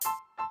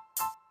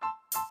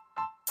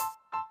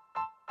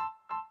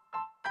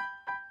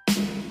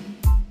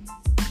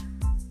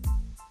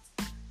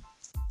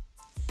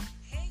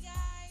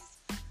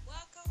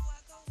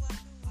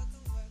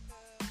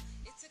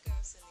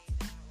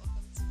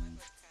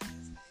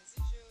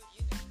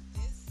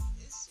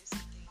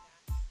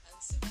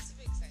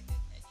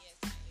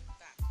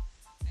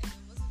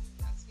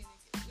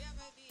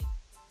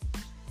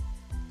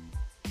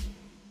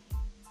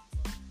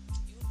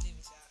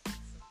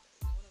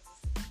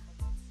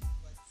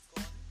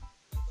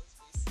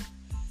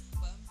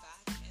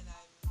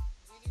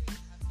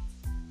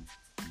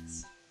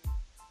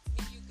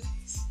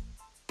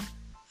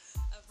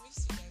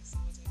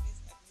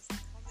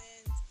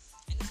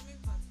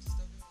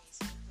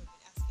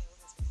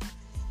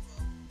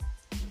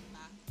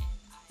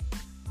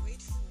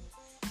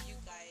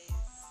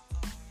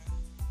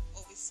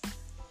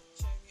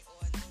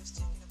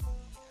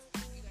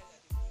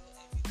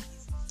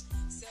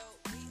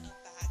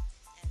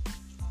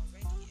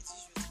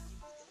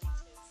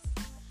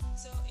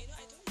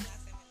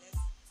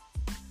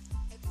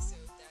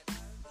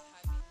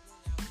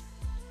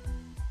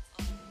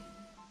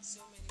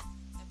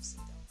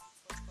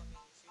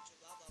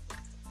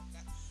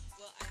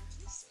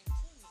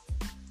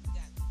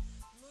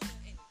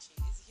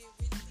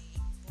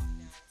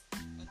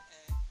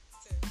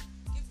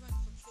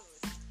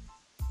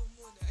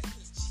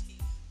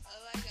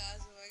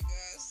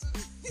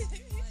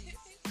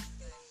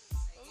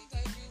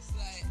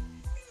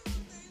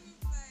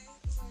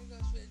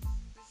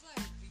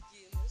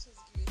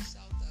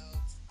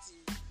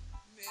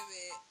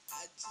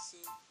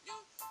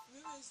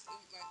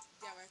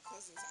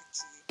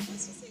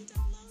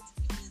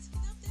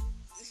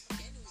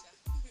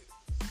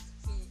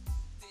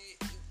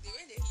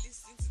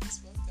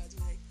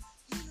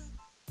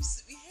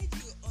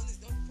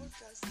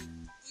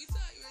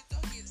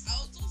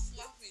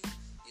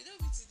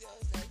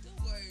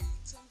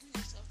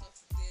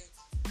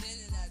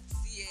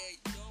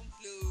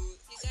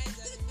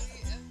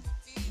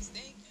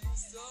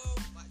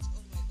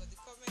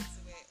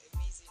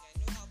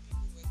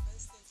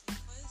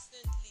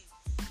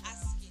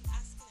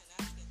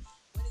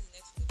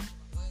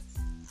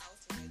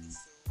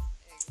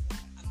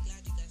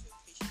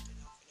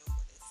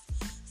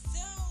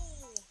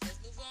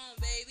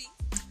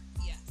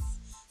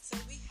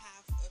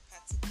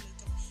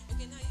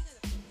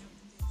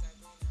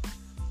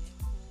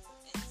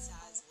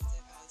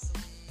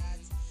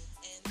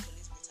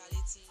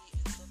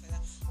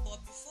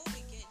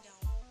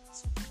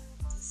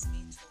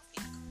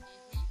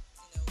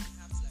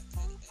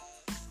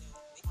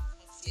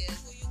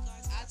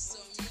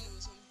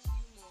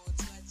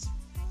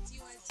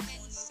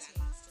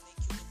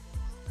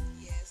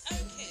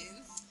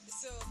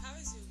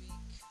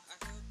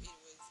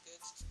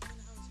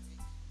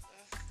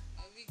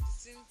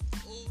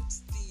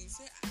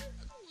say, I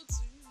don't want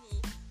to,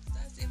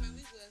 start saying my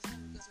week was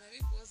fine because my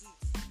week wasn't.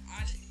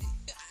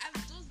 I'm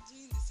just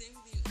doing the same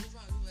thing over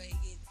and over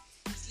again.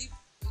 Sleep,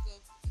 wake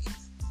up, eat,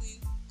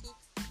 clean, cook.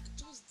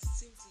 Just the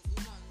same thing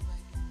over and over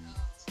again.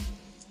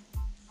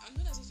 I'm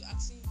not supposed to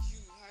asking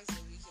you how's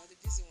your week. You're the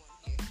busy one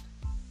here.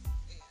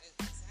 Yeah,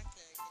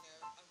 exactly.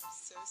 I'm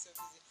so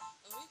busy.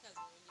 My week has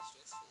been really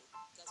stressful.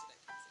 That's what I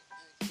can say.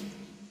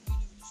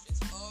 Really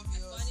stressful.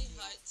 Obviously. I find it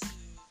hard to.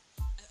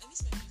 I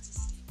miss my beauty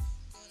sleep.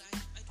 God,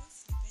 I don't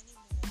sleep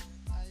anymore.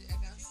 I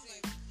can feel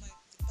see. like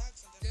the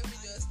bags on the Let me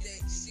just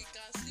tell she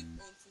can sleep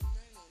until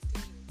 9 or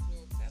 10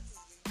 o'clock. That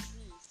is the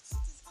truth.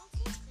 That is how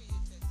God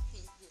created.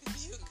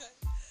 You can.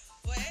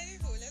 But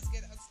anyway, let's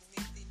get out to the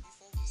main thing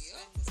before we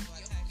spend most of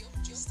our time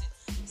gisting.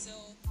 So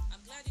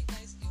I'm glad you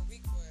guys, your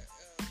week was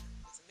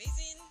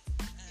amazing,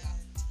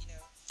 and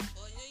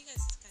you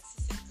guys can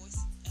see send voice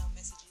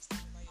messages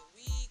about your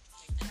week,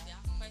 and if you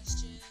have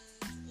questions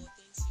or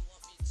things you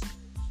want me to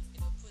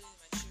put in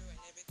my show and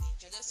everything,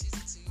 Just use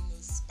it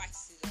to,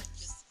 spice it up.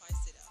 just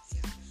spice it up. So,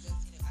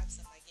 add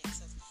some again.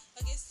 So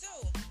okay, so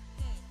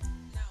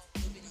now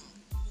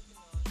Moving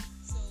on.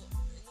 So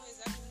I know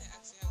exactly when I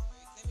actually have my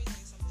week. Let me tell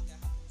you something that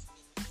happened to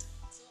me.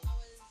 So I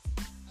was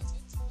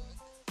going to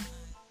work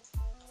and I was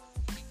in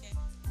keke.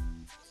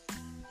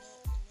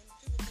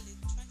 People call it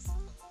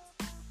tricycle,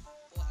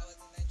 but I was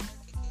in Nigeria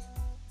keke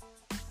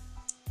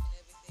and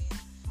everything.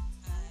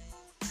 And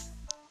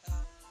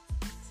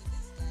so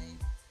this guy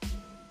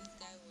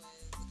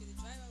was okay. The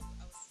driver, I think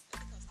I was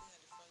sitting at the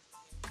front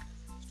with him, and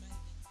he was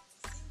driving. He was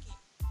singing.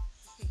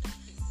 And he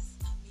has this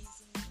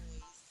amazing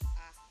voice.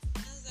 And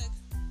I was like,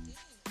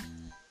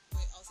 dang.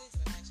 Wait, I'll say it to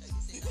my mic. Should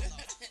I say it out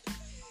loud?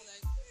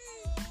 Like,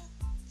 oh,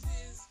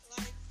 please,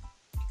 like,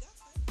 you got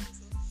 5 minutes.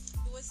 So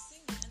he was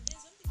singing, and then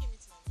something came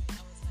into my mind.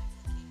 I was like,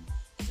 okay,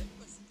 is there a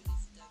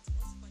possibility that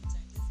once upon a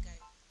time this guy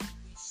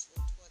wish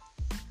or thought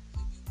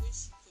maybe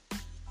wish he could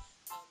be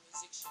a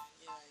musician?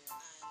 Yeah. And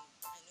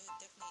I know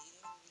definitely it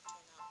didn't really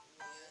turn out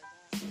well.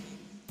 Yeah, for him.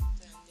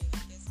 And then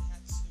I guess he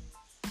had to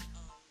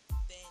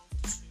bend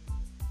to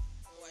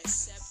or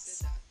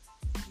accept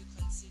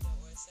reconsider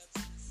or accept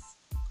his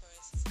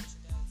current situation.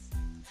 That's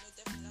like, I know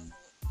definitely that's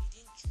what he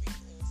didn't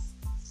dream of,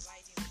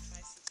 riding a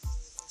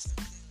tricycle or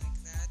something like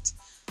that.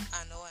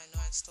 I know and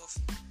stuff.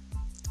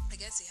 I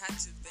guess he had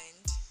to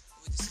bend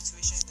with the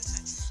situation at the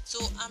time.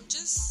 So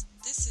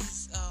this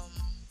is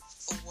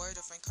a word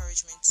of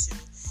encouragement to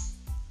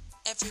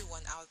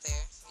everyone out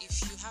there. If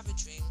you have a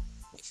dream,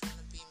 if you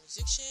want to be a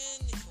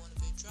musician, if you want to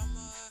be a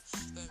drummer,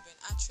 if you want to be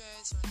an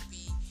actress, you want to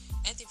be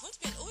anything, if you want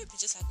to be an OAP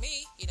just like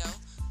me, you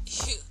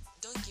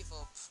don't give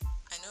up.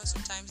 I know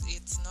sometimes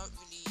it's not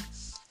really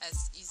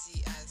as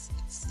easy as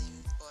it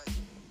seems, but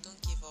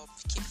don't give up.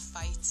 Keep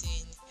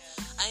fighting.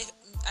 I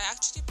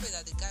actually pray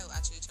that the guy will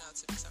actually turn out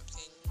to be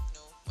something,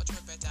 much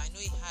more better. I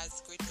know he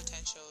has great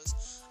potentials.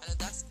 I know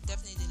that's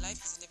definitely the life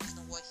he's living is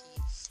not what he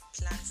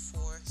planned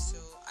for. So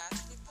I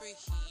actually pray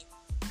he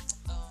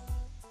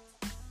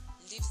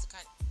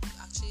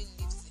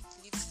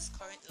lives his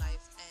current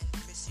life and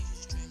pursues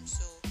his dreams.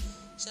 So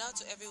shout out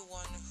to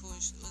everyone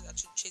who's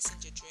actually chasing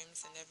their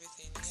dreams and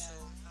everything. Yeah. So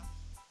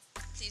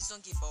please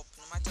don't give up,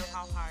 no matter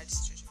how hard the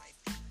situation might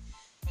be.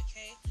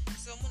 Okay.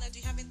 So Muna, do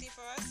you have anything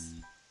for us?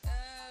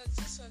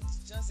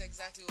 Just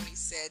exactly what he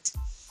said.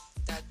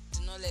 That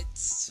do not let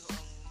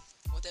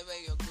whatever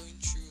you're going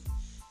through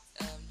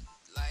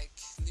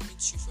limit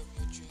you from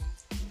your dream,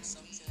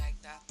 something like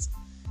that.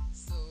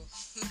 So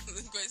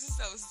my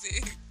sister would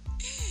say,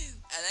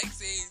 I like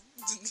saying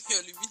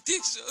your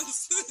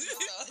limitations.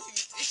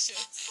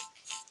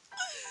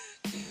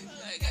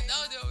 Like and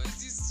now they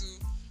always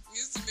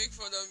used to make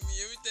fun of me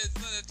every time. It's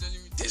not that your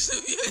limitation.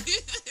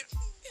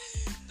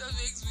 That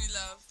makes me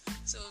laugh.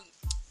 So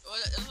I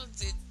just want to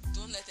say,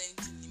 don't let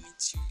anything limit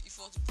you. If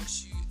you want to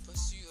pursue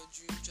your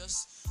dream,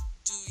 just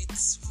do it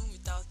even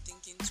without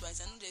thinking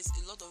twice. I know there's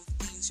a lot of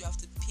things you have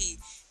to pay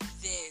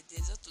there.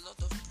 There's just a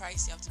lot of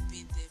price you have to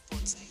pay there,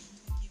 but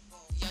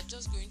you're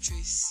just going through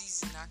a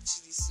season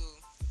actually. So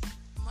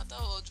no matter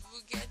what,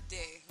 we'll get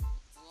there.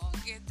 We'll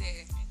get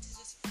there. It is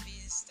just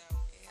phase that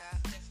will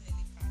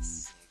definitely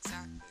pass.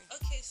 Exactly.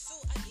 Okay, so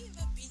have you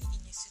ever been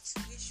in a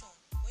situation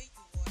where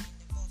you were in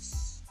the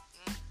bus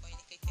or in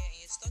a keke and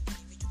you're stuck in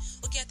the middle?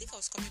 Okay, I think I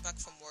was coming back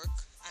from work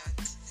and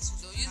this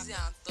was So use it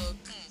and talk.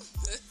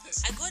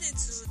 I got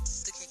into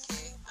the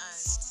keke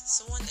and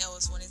someone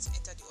else wanted to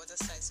enter the other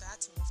side, so I had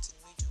to move to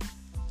the middle.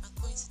 And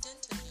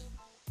coincidentally,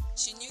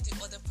 she knew the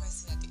other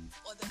person at the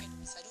other end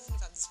of the side. I don't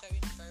know if I'm describing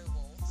it very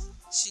well.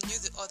 She knew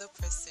the other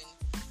person.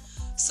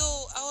 So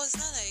I was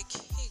not like,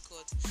 hey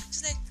God.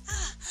 She's like,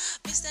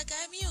 Mr.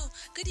 Gamio,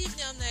 good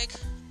evening. I'm like,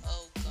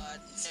 oh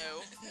God,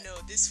 no,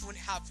 this won't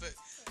happen.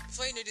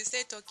 Before you know, they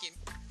started talking.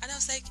 And I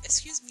was like,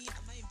 excuse me,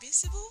 am I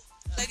invisible?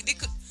 Like they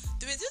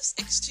were just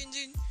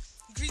exchanging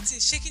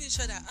greetings, shaking each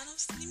other. And I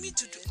was in the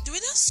middle. They were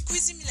just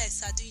squeezing me like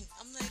sardine.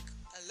 I'm like,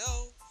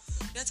 hello?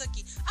 They're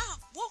talking,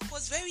 work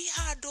was very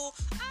hard though.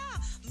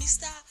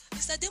 Mr.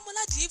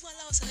 Demola, do you even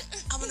allow us?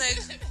 I'm like,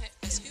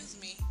 excuse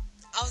me.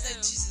 I was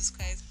like, Jesus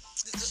Christ.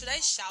 The Should I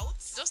shout?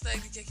 Just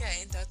like the keke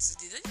I entered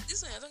today.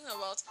 This one you're talking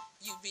about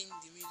you being in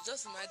the middle.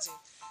 Just imagine.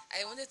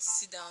 I wanted to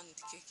sit down in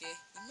the keke.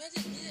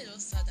 Imagine I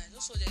just sat down. I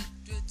just saw there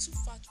were two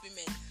fat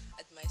women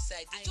at my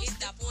side. I They just hate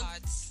that take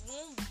part.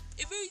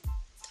 a very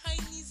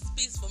tiny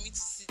space for me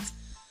to sit.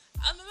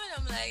 And my mind,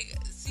 I'm like,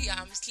 see,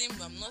 I'm slim,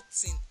 I'm not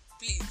thin.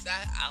 Please,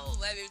 how will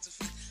I be able to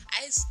fit?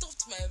 I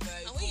stopped my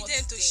And when you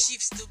tend to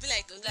shift, they'll be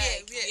like,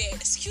 where? yeah,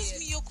 Excuse yeah.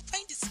 me, you're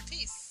occupying the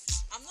space.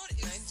 I'm not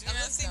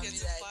Nigerians saying can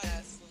it's be like fine.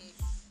 that.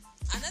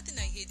 Another thing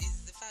I hate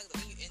is the fact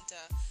that when you enter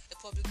a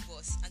public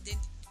bus and then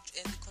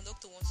the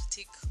conductor wants to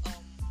take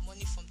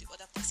money from the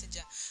other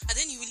passenger, and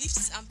then you will lift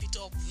his armpit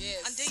up,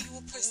 Yes. and then you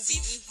will You'll perceive,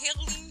 be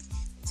inhaling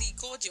the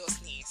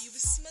gorgeousness. you'll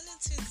be smelling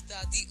things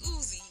that The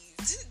oozy.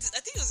 I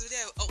think it was really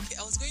okay.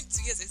 I was going to,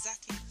 yes,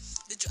 exactly.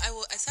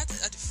 I sat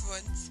at the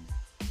front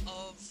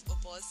of a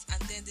bus,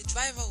 and then the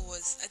driver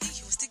I think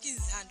he was taking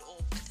his hand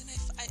up, and then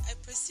I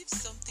perceived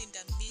something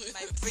that made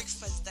my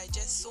breakfast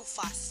digest so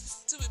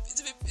fast. To be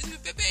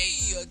preparing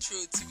your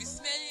throat, to be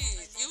smelling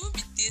it. You won't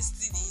be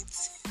tasting it.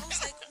 I was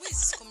like, where is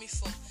this coming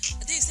from?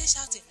 And then he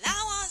started shouting,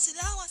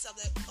 allowance. I'm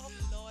like, oh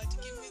Lord,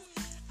 give me.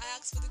 I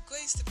asked for the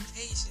grace to be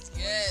patient.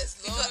 Yes,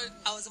 Because Lord.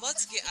 I was about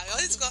to I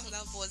wanted to go off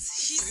that bus.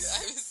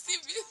 I receive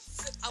it.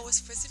 I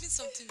was perceiving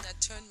something that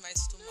turned my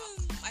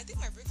stomach. I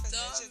think my breakfast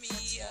Tell me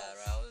digest got off.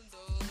 around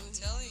though. I'm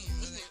telling you,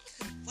 like,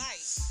 why?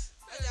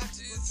 Why do you have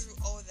to go through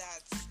all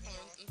that? You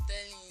know? I'm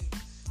telling you.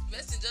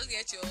 Best thing, just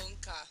get your own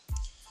car.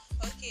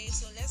 Okay,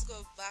 so let's go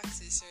back to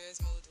the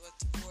serious mode. But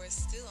we're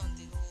still on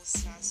the whole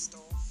SARS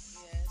stuff.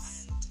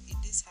 Yes.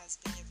 And this has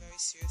been a very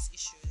serious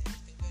issue that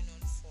has been going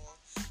on for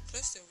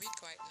close to a week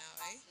right now,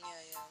 right?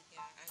 Yeah.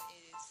 Yeah, and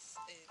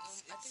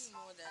I think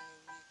more than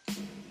a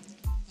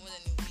week. more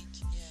than a week.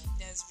 Yeah.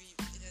 It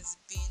has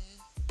been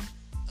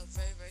a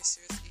very, very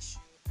serious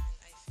issue, and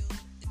I feel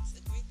it's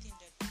a great thing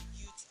that the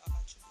youth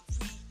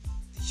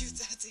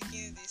are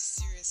taking this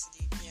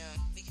seriously. Yeah.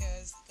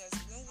 Because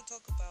when we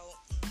talk about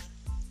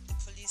the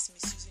police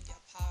misusing their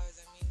powers,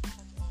 I mean,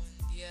 come on,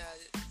 Yeah.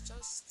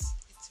 it's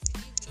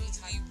really, really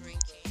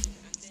heartbreaking.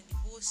 And then the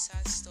whole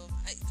sad stuff.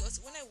 Because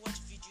when I watch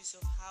videos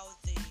of how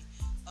they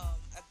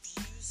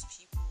abuse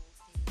people,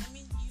 I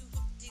mean,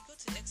 they go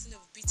to the extent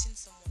of beating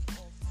someone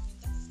up. I mean,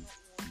 that is not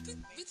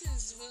what. Beating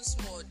is even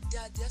small.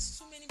 There are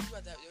so many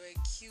people that were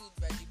killed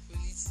by the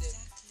police.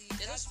 Exactly.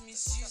 They're just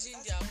misusing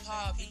their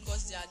power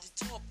because they are the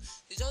top.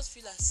 They just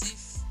feel as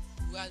if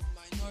we are the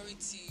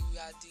minority, we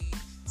are the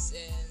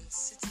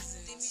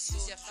citizens. They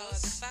misuse their power.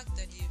 The fact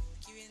that they've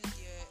given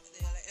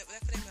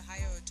them a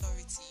higher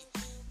authority,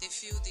 they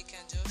feel they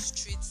can just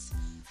treat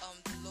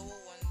the lower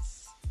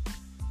ones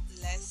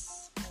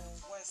less or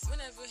worse. When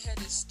I ever heard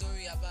a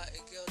story about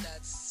a girl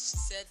that she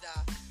said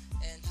that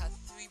and her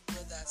three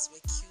brothers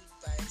were killed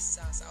by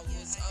SARS, I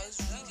was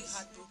really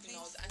heartbroken.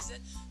 I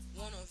said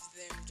one of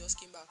them just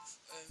came back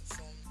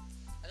from,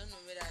 I don't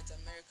know whether it's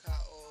America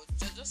or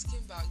just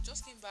came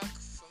back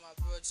from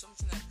abroad,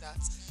 something like that.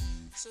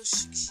 So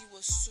she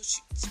was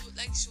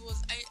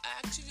I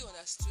actually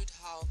understood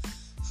how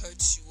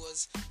hurt she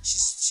was.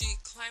 She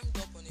climbed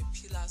up on a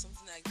pillar,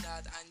 something like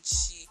that, and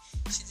she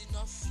did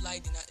not fly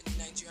the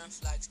Nigerian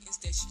flag.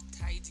 Instead, she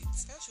tied it.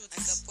 She was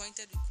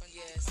disappointed with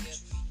the country.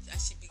 And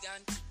she began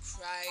to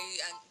cry.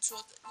 And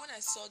when I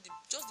saw the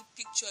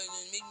picture,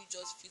 it made me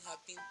just feel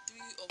happy.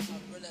 Three of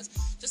her brothers.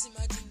 Just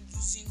imagine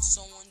losing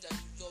someone that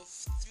you love.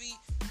 Three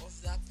of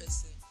that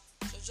person.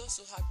 It was just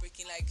so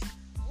heartbreaking.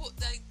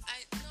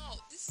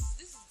 This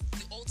is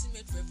the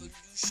ultimate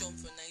revolution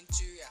for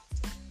Nigeria.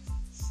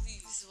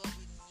 Please. This is what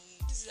we need.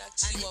 This is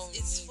actually what we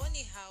need. It's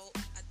funny how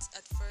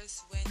at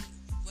first when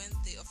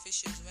the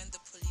officials, when the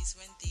police,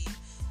 when they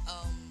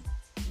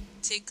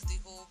take the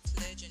whole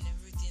pledge and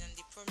everything, and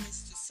they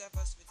promise to serve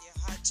us with their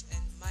heart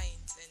and mind,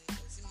 and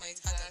heart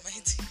and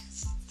mind,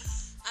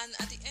 and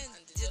at the end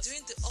they're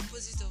doing the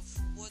opposite of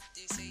what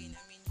they're saying.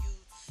 I mean,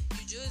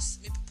 you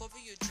just maybe probably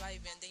you're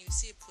driving and then you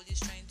see a police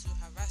trying to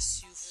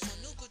harass you for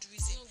no good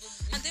reason.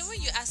 And then when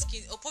you're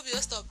asking, probably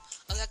just stop.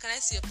 Okay, can I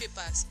see your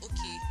papers?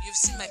 Okay, you've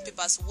seen my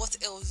papers. What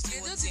else do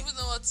you want? They don't even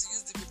know what to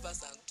use the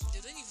papers and do.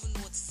 They don't even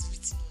know what is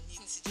written on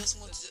it. They just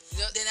want to.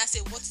 Then I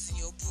say, what's in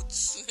your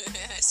boots?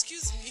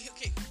 Excuse me.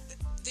 Okay.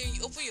 Then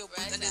you open your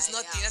boot and there's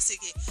nothing. I say,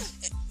 okay.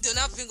 They'll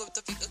now bring up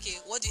topic. Okay,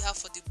 what do you have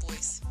for the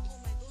boys? Oh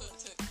my god.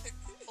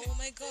 Oh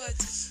my god.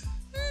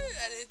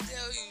 I didn't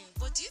tell you.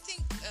 But do you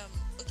think?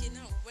 Okay,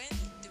 now when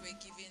they were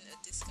given a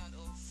discount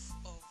of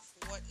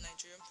what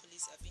Nigerian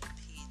police are being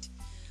paid,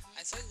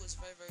 I thought it was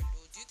very, very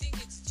low. Do you think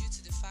it's due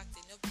to the fact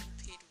they're not being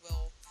paid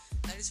well?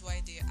 That is why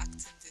they're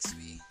acting this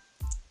way.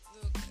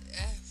 Look,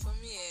 for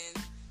me,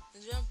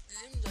 Nigerian,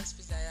 let me just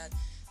put like that.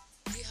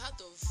 The heart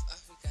of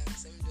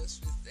Africans, let me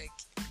just put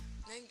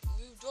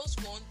we just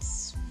want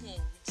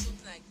more,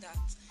 something like that.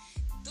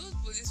 Those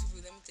police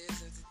people, let me tell you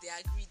something, they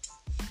are greedy.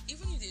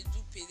 Even if they do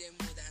pay them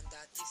more than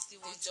that, they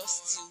still want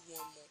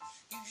more.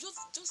 You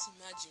just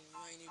imagine you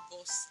are in a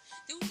bus.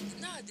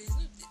 Nowadays,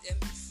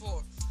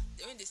 before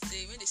when they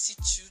see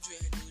children,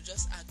 they will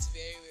just act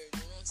very well.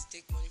 They don't want to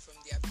take money from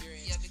their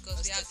parents. Yeah, because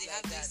or they have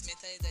stuff like this that.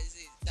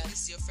 mentality that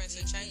is your friend,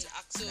 so trying to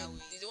act So that way.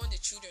 they don't want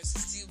the children to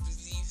still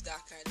believe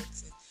that kind of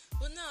thing.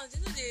 But now they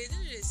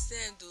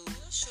send though.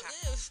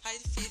 They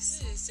hide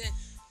face. They send.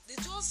 They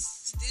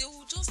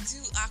will just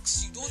still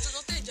ask you. They'll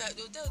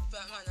tell the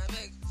man, I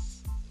beg.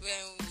 When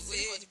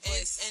wait for the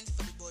boys. End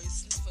for the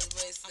boys. For the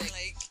boys, I'm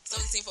like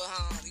something for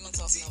her. You want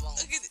talking about?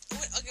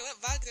 Okay,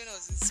 back then I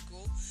was in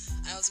school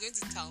and I was going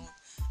to town,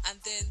 and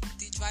then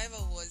the driver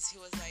was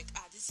like,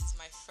 this is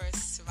my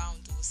first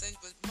round.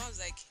 But mom was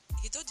like,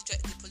 he told the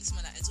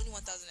policeman that it's only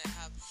 1,000 I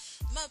have.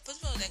 Man,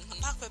 policeman was like,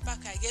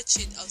 pack, I get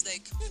change. I was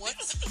like, what?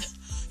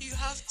 You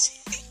have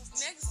change?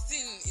 Next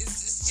thing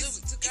is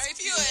to carry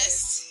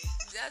POS.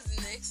 That's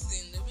the next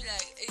thing. They'll be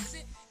like,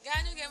 guy,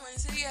 I don't get money.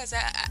 Say yes,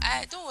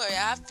 I don't worry,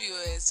 I have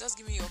POS. Just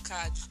give me your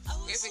card. I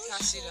was Maybe so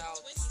cash it shocked out.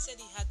 when he said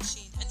he had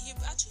change, and he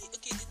actually they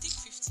take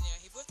 15 here.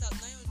 He brought out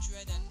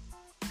 900 and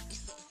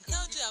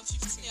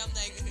 950. I'm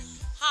like,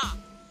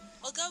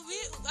 okay,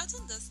 I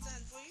don't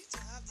understand. For you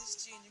to have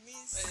this change, it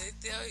means But they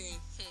tell you,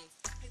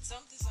 it's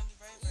something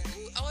very,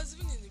 very. I was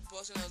even in the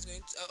bus when I was going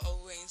to,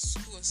 or we were in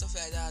school and stuff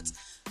like that.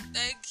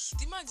 Like,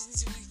 the man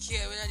didn't really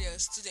care whether there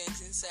were students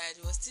inside.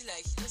 He was still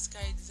like, he just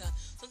carried his hand.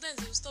 Sometimes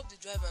he would stop the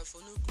driver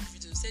for no good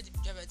reason. Said the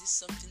driver did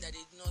something that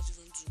they did not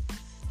even do.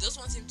 They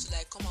just want him to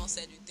like come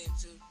outside with them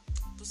to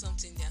put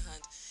something in their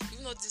hand.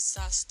 Even though this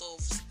SARS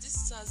stuff, this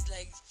SARS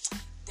like,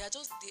 they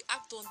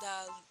act on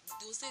that.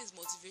 They will say it's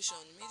motivation.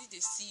 Maybe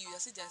they see you,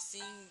 they're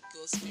seeing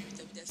your spirit,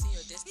 they're seeing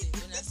your destiny.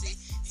 When I say,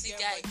 see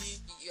guy,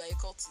 you are a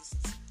cultist.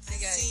 See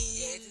guy,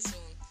 yeah, this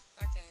one,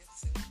 that kind of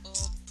thing. Or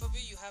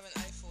probably you have an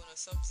iPhone or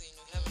something,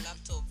 or you have a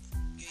laptop.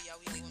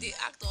 They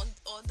act on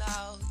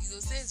that. You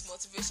know, say it's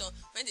motivation.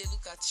 When they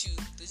look at you,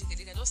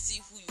 they can just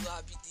see who you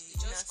are.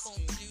 Just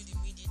conclude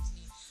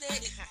immediately.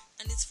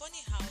 And it's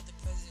funny how the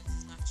president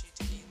is not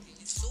treating anything.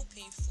 It's so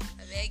painful.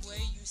 Like, where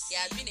you see, he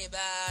has been a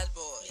bad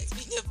boy. It's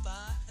been a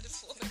bad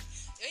boy.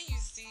 When you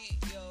see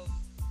your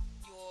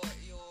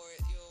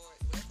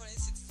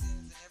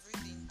citizens and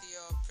everything, they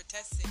are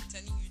protesting,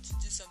 telling you to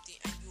do something,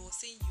 and you're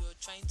saying you're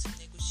trying to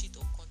negotiate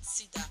or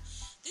consider.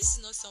 This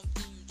is not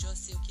something you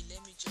just say, okay,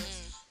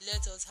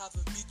 let us have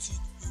a meeting.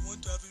 We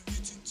want to have a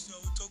meeting today. I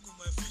will talk with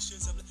my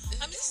officials. I mean,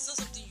 this is not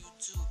something you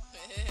do.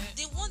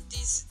 They want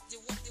this. They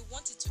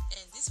want it to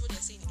end. This is what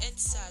they're saying. End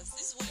SARS.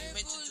 This is what you're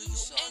meant to do. You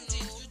end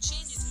it. You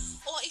change it.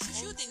 Or if you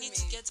feel they need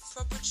to get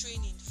proper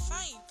training,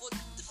 fine. But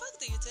the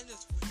fact that you're telling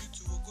us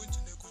we're going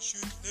to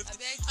negotiate and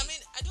everything. I mean,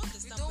 I don't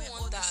understand. We don't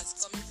want that.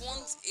 We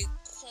want a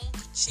conk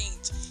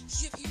change.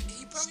 He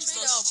promised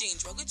us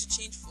change. We're going to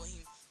change for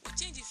him. We'll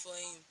change it for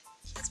him.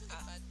 That's been a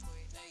bad boy.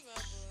 Like,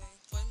 bad boy.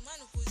 For a man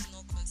who is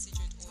not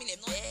considerate, it's been a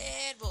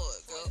bad boy,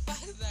 girl. The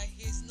fact that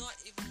he's not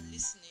even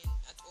listening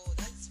at all,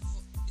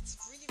 it's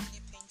really,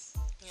 really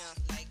painful. Yeah.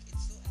 Like,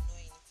 it's so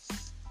annoying.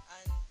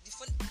 And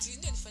do you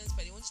know the funniest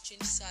part? They want to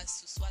change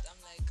SARS to SWAT. I'm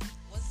like,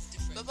 what's the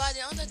difference? But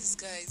they're under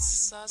disguise.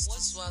 SARS to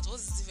SWAT.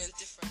 What's the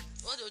difference?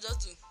 What they'll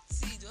just do?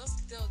 See, they'll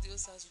just tell the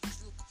old SARS,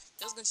 look,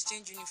 just going to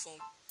change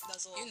uniform.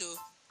 That's all. You know.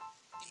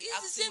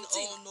 It's the same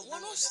thing. We're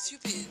not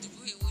stupid.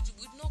 We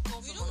not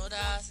come from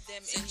another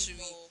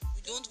century.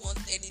 We don't want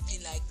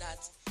anything like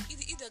that. If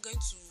they're going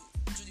to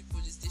do the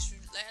police, they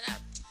should like that.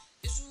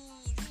 They should,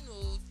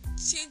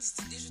 change.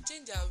 They should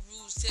change their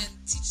rules and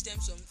teach them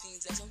some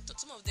things. Some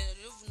of them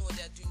they don't even know what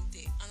they're doing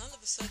there. And all of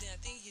a sudden, I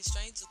think he's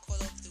trying to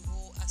call off the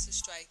whole ASU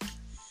strike,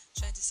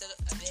 trying to set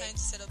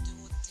up the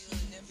whole deal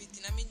and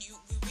everything. I mean,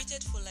 we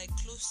waited for like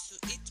close to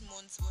 8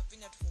 months. We've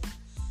been at home,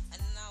 and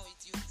now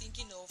you're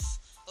thinking of,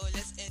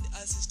 let's end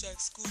ASU strike.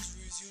 Schools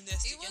will resume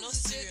next week. You're not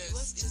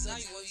serious. It's not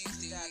you want to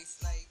do that.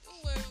 Like,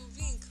 don't worry, we'll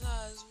be in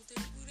class. We'll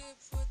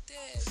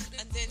protest.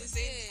 And then they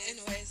say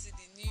NYC,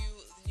 the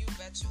new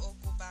batch will all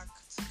go back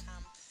to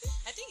camp.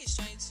 I think he's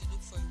trying to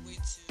look for a way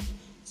to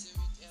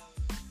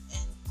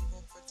end the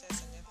whole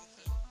protest and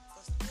everything,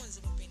 because no one's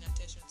even paying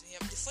attention to him.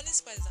 The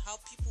funniest part is how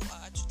people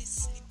are actually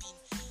sleeping,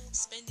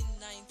 spending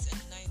nights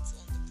and nights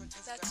on the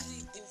protest. It's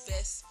actually the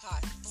best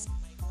part. Oh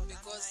my God!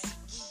 Because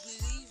we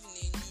believe in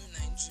a new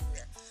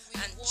Nigeria,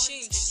 and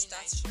change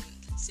starts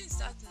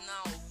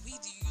now. We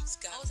the youth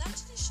can. I was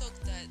actually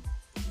shocked that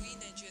we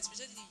Nigeria,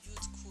 especially the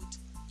youth, could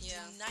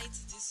unite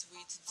this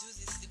way to do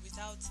this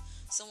without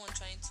someone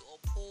trying to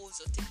oppose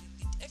or take the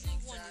lead.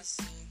 Everyone is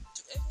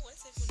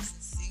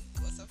in sync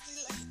or something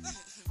like that.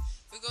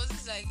 Because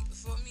it's like,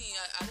 for me,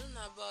 I don't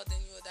know about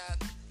any other.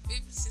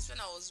 Maybe since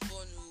when I was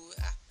born,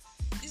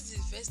 this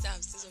is the first time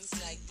I've seen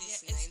something like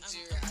this in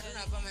Nigeria. I don't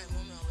know about my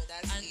mom or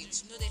that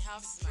age. They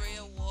have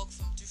prayer walk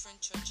from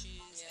different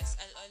churches. Yeah.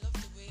 I love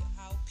the way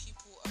how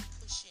people are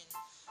pushing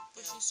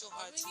so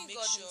hard to make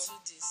sure. Into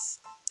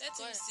this. Let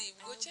him see.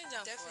 We go change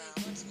our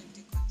definitely God's going to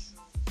take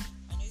control.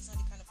 I know he's not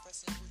the kind of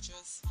person who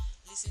just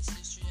listens to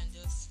the street and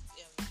just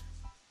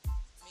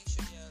make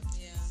sure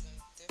they are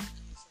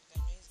definitely something.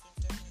 I know he's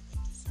definitely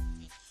going to do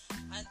something.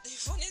 And the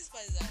funniest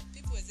part is that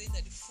people were saying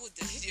that the food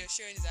that you're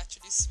sharing is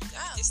actually sweet.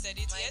 Have you tasted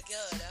it yet? My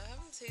God, I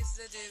haven't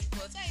tasted it,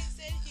 but he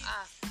said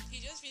he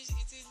just finished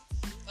eating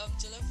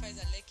jollof rice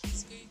and Lekki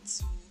is going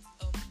to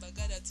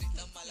Bagada to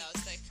Itamala. I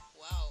was like,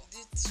 wow. The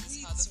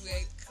That's how the tweets were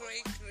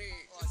food- cray.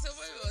 What?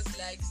 Somebody was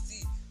like,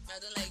 see, I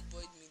don't like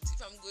boiled meat.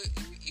 If I'm going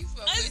to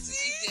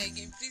eat there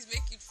again, please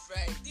make it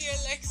fried. Dear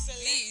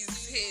excellent.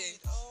 Please, hey.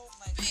 Oh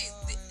my Please,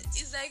 god.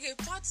 it's like a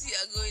party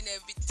you're going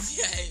every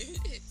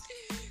time.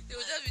 They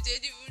will just be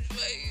changing food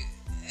for you.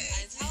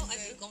 And how I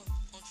think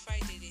on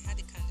Friday they had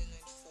a candle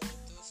night for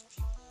those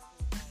people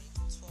who died.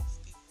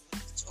 12 people.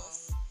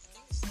 12. I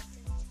think it's 12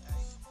 people who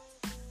died.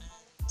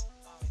 And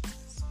wow,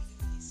 it's really,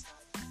 really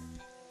sad for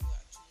people who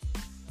actually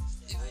lost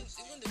their lives.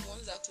 Even during the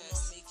ones that could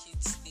protest. not make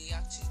it, they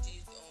actually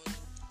did it on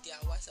their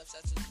WhatsApp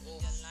status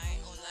or Their online,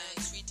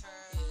 Twitter.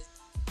 Yes,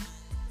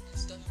 and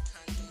stuff you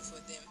can do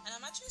for them. And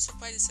I'm actually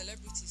surprised the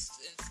celebrities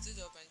stood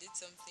up and did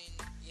something,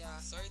 Yeah,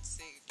 sorry to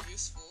say,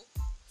 useful,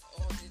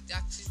 or they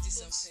actually did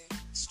something.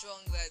 strong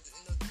that,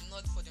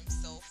 not for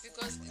themselves.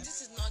 Because for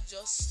this is everyone. not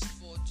just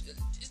for,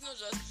 it's not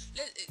just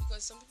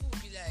because some people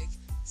will be like,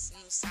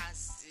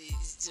 SARS,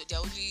 they're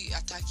only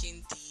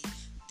attacking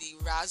the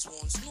Raz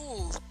ones.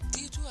 No,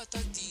 they do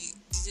attack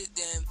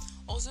them.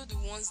 Also the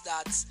ones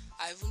that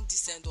are even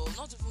decent or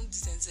not even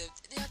decent,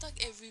 they attack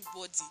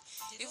everybody.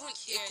 They Even don't a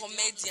care, they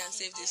comedian,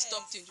 don't if they care.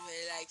 stopped him, they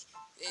were like,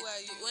 Who are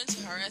they you? went to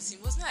harass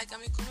him. Wasn't like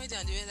I'm a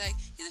comedian. They were like,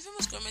 he's a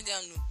famous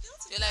comedian. No,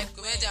 they're like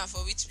comedian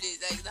for which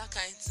place, like that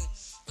kind of thing.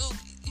 Look,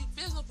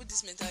 let's not put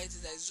this mentality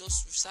that it's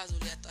just SARS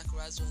only attack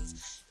Raz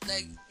ones.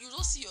 Like you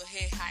don't see your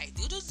hair high,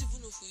 they don't even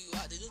know who you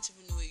are. They don't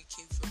even know where you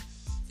came from.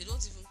 They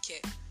don't even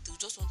care. They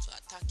just want to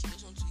attack you.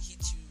 Just want to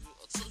hit you.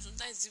 So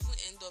sometimes they even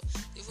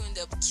end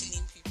up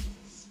killing people.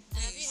 And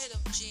have you heard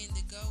of Jane,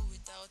 the girl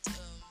without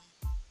her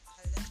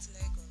left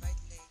leg or right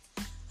leg?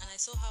 And I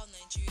saw how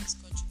Nigerians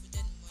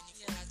contributed money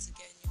for her to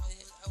get a new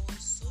home. I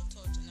was so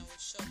touched and I was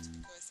shocked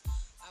because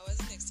I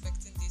wasn't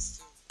expecting this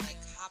to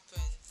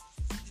happen.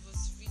 It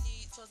was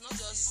really. It was not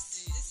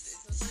just this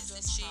is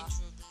the change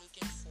we've been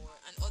looking for,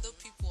 and other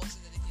people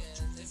also that they there's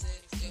contributed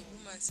a money for.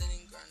 woman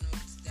selling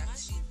granules. They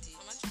actually did.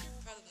 I'm actually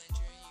proud of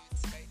Nigerian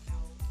youth right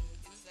now.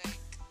 It's like,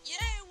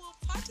 yeah, we're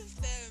part of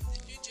them, the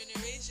new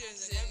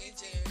generations and The new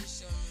everything.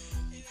 generation.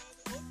 The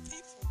old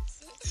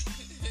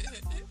people.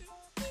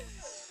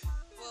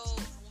 Well,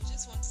 we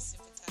just want to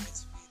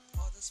sympathize with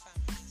all those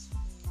families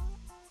who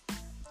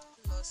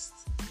lost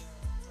their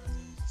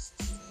brothers,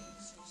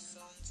 sisters,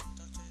 sons, and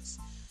daughters.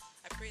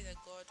 I pray that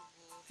God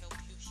will help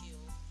you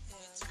heal.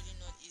 It's really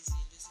not easy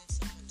losing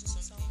someone to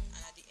something,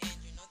 and at the end,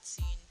 you're not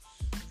seeing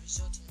the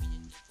result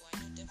immediately. But I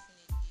know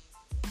definitely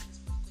this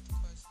will be a good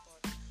course,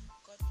 but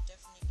God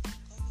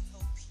will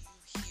help you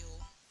heal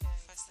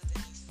faster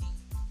than you think.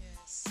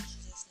 Yes. In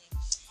Jesus' name.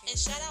 And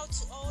shout out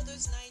to all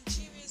those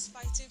Nigerians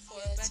fighting for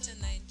a better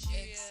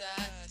Nigeria.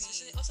 Exactly.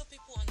 Especially also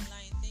people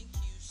online. Thank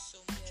you so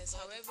much. Yes,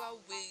 God however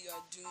way you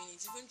are doing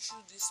it, even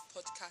through this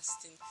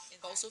podcasting,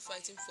 we're also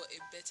Exactly. fighting for a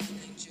better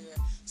Nigeria.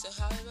 So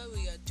however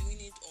way you are doing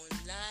it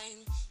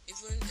online,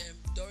 even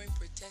during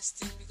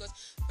protesting, because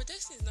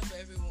protesting is not for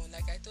everyone.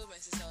 Like I told my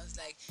sister, I was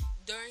like,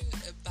 during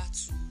a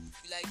battle,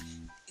 like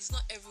it's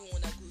not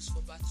everyone that goes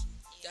for battle.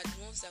 There are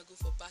the ones that go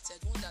for battle,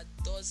 the one that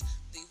does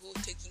the whole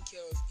taking care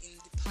of in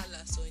the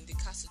palace or in the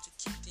castle to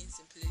keep things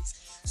in place.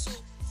 So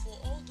for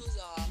all those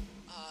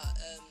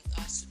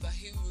our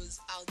superheroes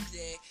out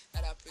there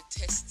that are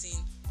protesting,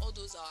 all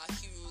those are our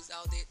heroes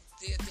out there,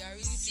 they are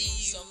really doing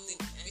something.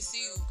 We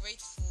see you,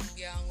 grateful.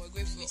 yeah, and we're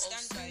grateful We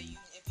stand also. by you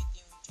in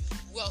everything we do.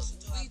 Well, want to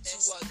do our we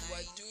too best are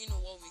online. doing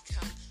what we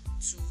can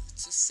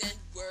to send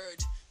word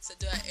so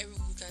that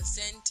we can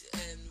send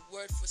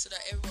word so that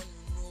everyone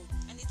will know.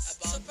 And it's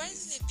about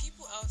surprisingly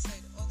people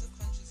outside other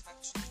countries have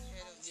actually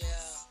heard of Yeah.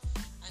 this.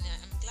 And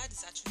I'm glad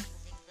it's actually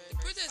moving very,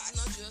 The very protest fast. is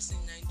not just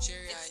in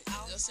Nigeria, It's it's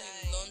also in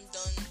outside.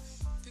 London.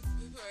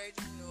 People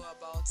already know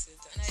about it.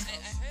 And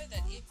I heard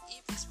that if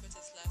this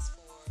protest lasts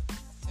for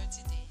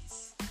 30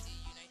 days, the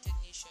United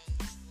Nations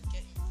will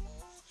get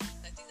involved.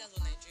 And I think that's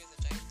what Nigerians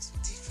are trying to,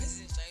 the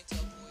president is trying to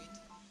avoid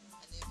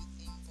and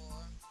everything.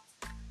 But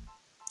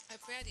I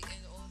pray at the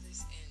end all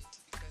this end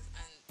because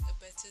a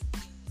better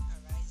thing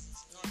arises,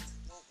 not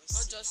what we're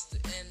not seeing. just to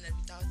end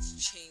without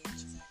change.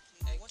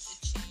 Exactly. We want to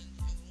change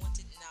and we want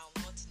it now,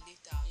 not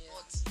later. Yeah.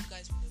 Not you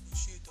guys will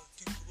negotiate or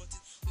think about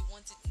it. We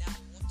want it now.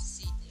 We want to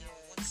see it now.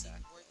 We want to see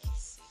it working.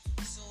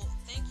 So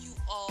thank you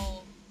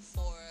all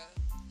for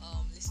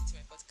listening to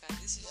my podcast.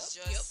 This is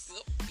just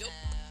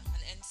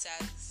an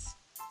NSAS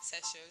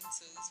session.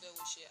 So this is where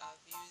we share our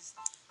views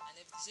and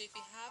everything. So if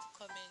you have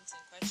comments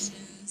and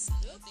questions and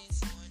other things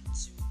you want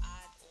to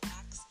add or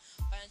ask,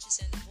 why don't you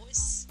send a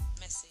voice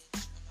message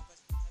on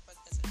my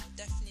podcast and I'll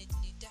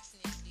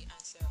definitely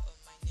answer on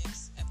my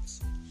next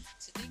episode.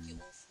 So thank you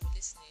all for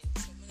listening.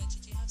 So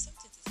Monachi, do you have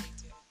something to say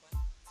to everyone?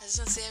 I just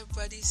want to say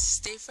everybody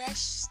stay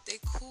fresh, stay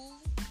cool.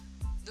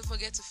 Don't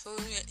forget to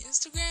follow me on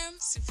Instagram,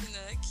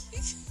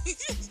 Sipinaki.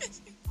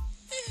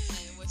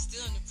 And we're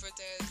still on the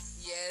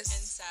protest. Yes.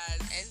 NSAS.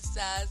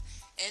 NSAS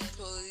and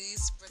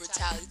police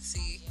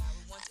brutality. Yeah,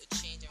 we want a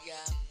change and we Yeah.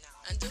 want it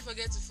now. And don't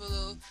forget to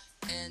follow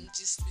and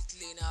just with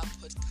Lena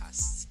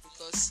podcast,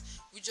 because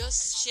we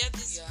just Share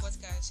this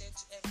podcast.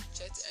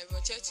 Share to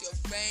everyone. share to your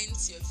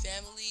friends, your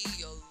family,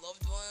 your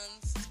loved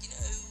ones.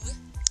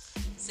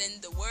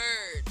 Send the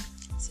word.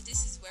 So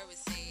this is where we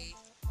say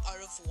au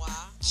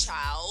revoir.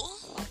 Ciao.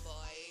 Bye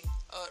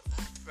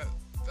bye.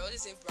 Probably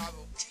say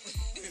bravo.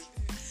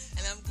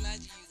 And I'm glad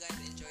you guys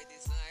enjoyed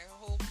this, and I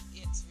hope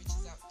it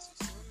reaches out to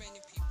so many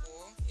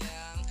people.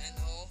 Yeah. I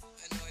know.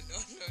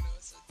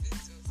 So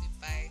this will say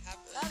bye. Have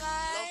a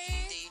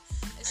lovely day.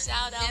 A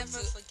shout out Never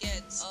to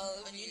forget, all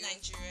a of new you.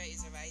 Nigeria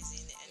is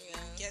arising, and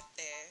we'll get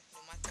there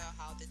no matter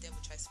how the devil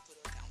tries to put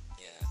us down.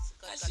 Yeah.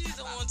 God I got actually our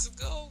don't back. want to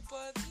go,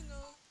 but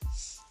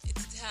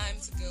it's time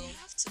to go. We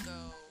have to go.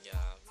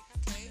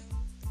 Yeah. Okay.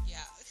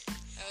 Yeah.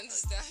 I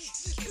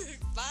understand.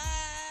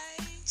 Bye.